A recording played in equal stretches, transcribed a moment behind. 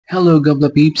Hello Gundvolva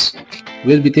peeps!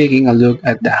 We'll be taking a look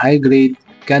at the high-grade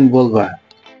Gunvolva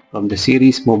from the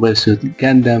series Mobile Suit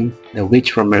Gundam The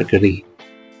Witch from Mercury.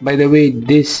 By the way,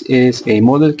 this is a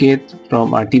model kit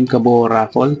from our Team Kabo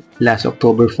raffle last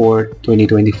October 4,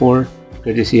 2024,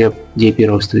 courtesy of JP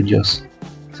Rowe Studios.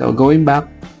 So going back,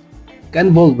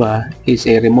 Gunvolva is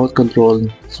a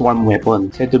remote-controlled swarm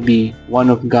weapon said to be one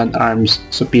of Gun Arm's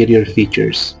superior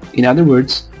features. In other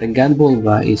words, the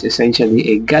Gunvolva is essentially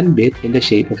a gun bit in the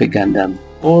shape of a Gundam,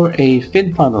 or a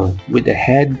fin funnel with a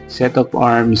head, set of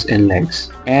arms, and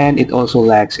legs. And it also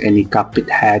lacks any cockpit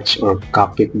hatch or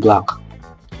cockpit block.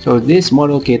 So this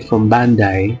model kit from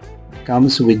Bandai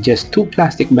comes with just 2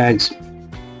 plastic bags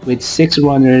with 6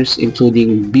 runners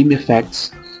including beam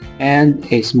effects and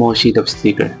a small sheet of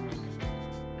sticker.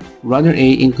 Runner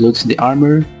A includes the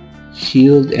armor,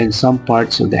 shield, and some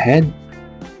parts of the head.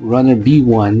 Runner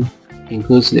B1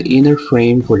 includes the inner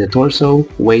frame for the torso,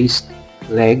 waist,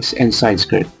 legs, and side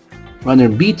skirt. Runner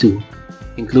B2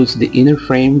 includes the inner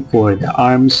frame for the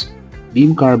arms,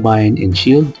 beam carbine, and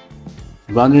shield.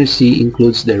 Runner C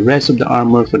includes the rest of the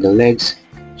armor for the legs,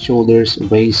 shoulders,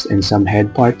 waist, and some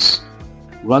head parts.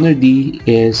 Runner D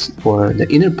is for the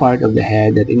inner part of the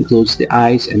head that includes the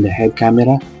eyes and the head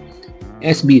camera.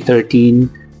 SB13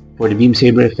 for the beam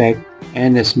saber effect,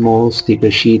 and a small sticker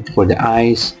sheet for the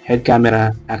eyes, head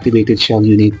camera, activated shell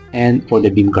unit, and for the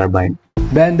beam carbine.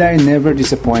 Bandai never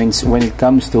disappoints when it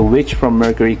comes to Witch from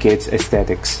Mercury kit's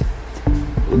aesthetics.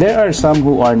 There are some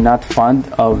who are not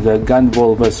fond of the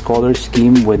Gunvolva's color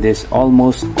scheme with this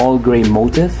almost all-gray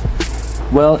motif.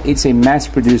 Well, it's a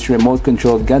mass-produced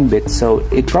remote-controlled gun bit, so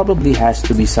it probably has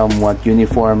to be somewhat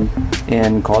uniform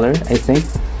in color, I think.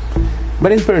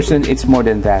 But in person, it's more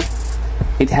than that.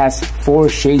 It has 4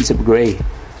 shades of gray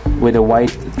with a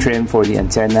white trim for the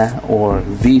antenna, or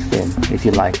V-fin if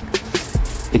you like.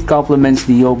 It complements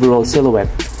the overall silhouette,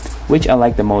 which I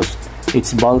like the most.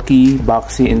 It's bulky,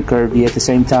 boxy, and curvy at the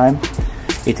same time.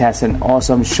 It has an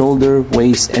awesome shoulder,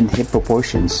 waist, and hip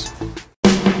proportions.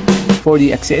 For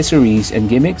the accessories and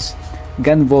gimmicks,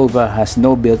 Gunvolva has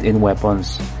no built-in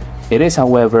weapons. It is,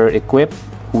 however, equipped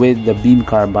with the beam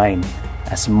carbine,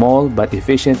 a small but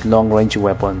efficient long-range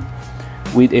weapon,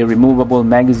 with a removable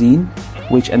magazine,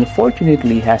 which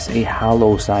unfortunately has a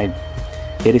hollow side.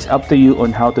 It is up to you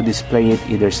on how to display it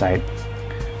either side.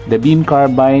 The beam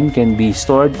carbine can be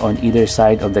stored on either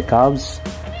side of the cubs,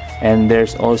 and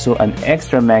there's also an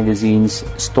extra magazines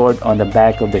stored on the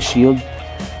back of the shield.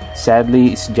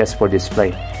 Sadly, it's just for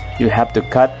display. You have to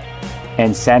cut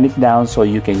and sand it down so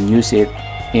you can use it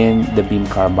in the beam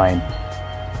carbine.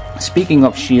 Speaking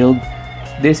of shield,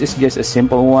 this is just a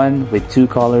simple one with 2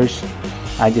 colors.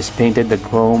 I just painted the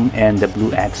chrome and the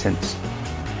blue accents.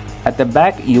 At the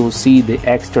back, you'll see the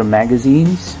extra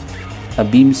magazines, a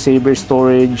beam saber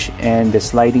storage, and the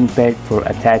sliding peg for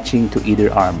attaching to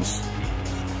either arms.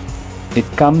 It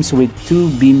comes with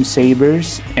 2 beam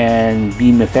sabers and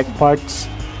beam effect parts.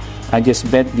 I just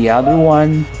bent the other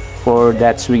one for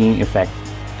that swinging effect.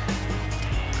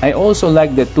 I also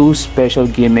like the 2 special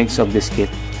gimmicks of this kit.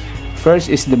 First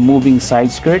is the moving side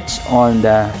skirts on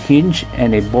the hinge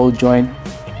and a ball joint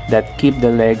that keep the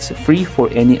legs free for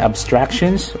any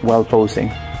abstractions while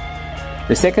posing.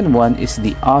 The second one is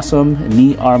the awesome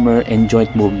knee armor and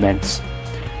joint movements.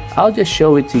 I'll just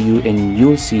show it to you and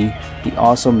you'll see the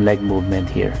awesome leg movement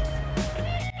here.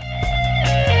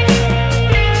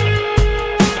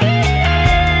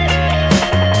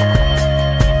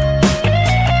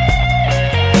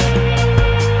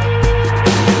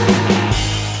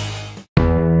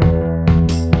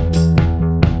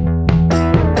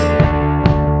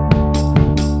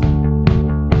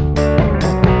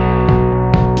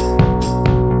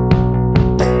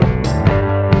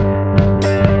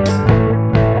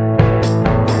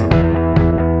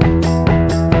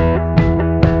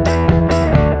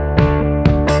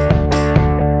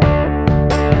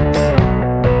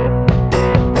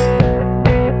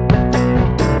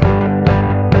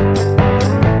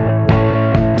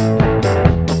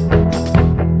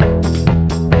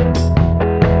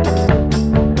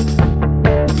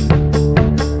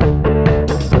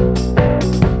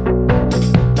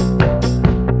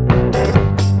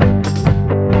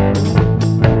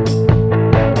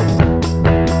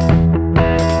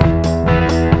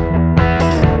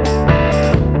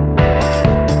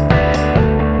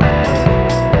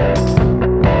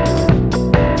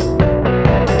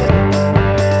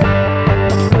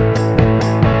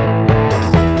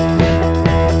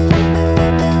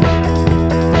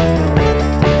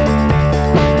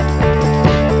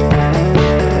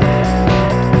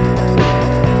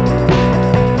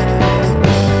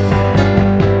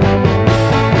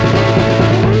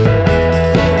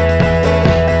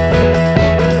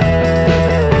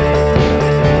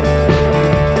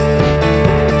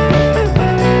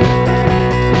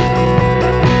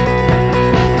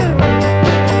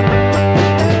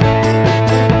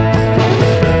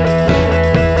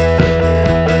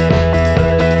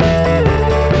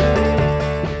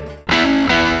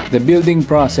 The building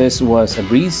process was a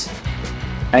breeze.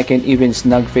 I can even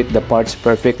snug fit the parts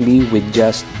perfectly with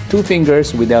just 2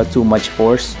 fingers without too much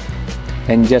force.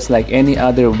 And just like any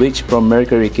other Witch from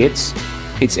Mercury kits,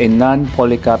 it's a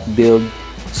non-polycap build,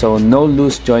 so no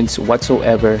loose joints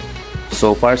whatsoever.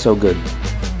 So far so good.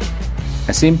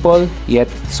 A simple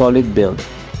yet solid build.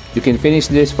 You can finish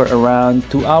this for around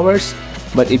 2 hours,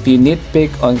 but if you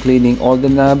nitpick on cleaning all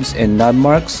the knobs and knob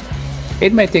marks,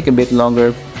 it might take a bit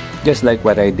longer, just like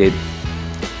what I did.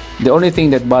 The only thing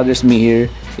that bothers me here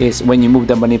is when you move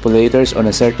the manipulators on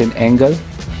a certain angle,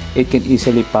 it can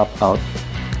easily pop out.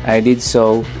 I did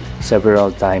so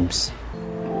several times.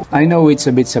 I know it's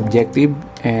a bit subjective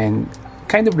and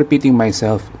kind of repeating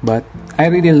myself, but I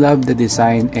really love the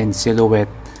design and silhouette,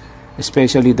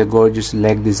 especially the gorgeous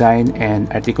leg design and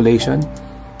articulation.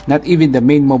 Not even the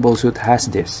main mobile suit has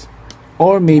this,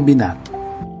 or maybe not.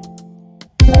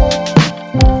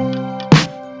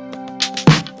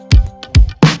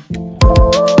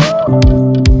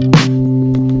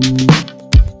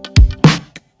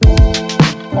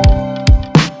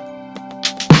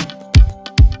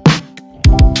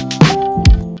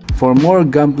 For more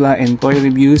Gunpla and toy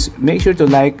reviews, make sure to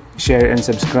like, share, and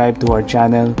subscribe to our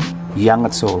channel, Young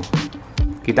at Soul.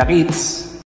 Kita-kits!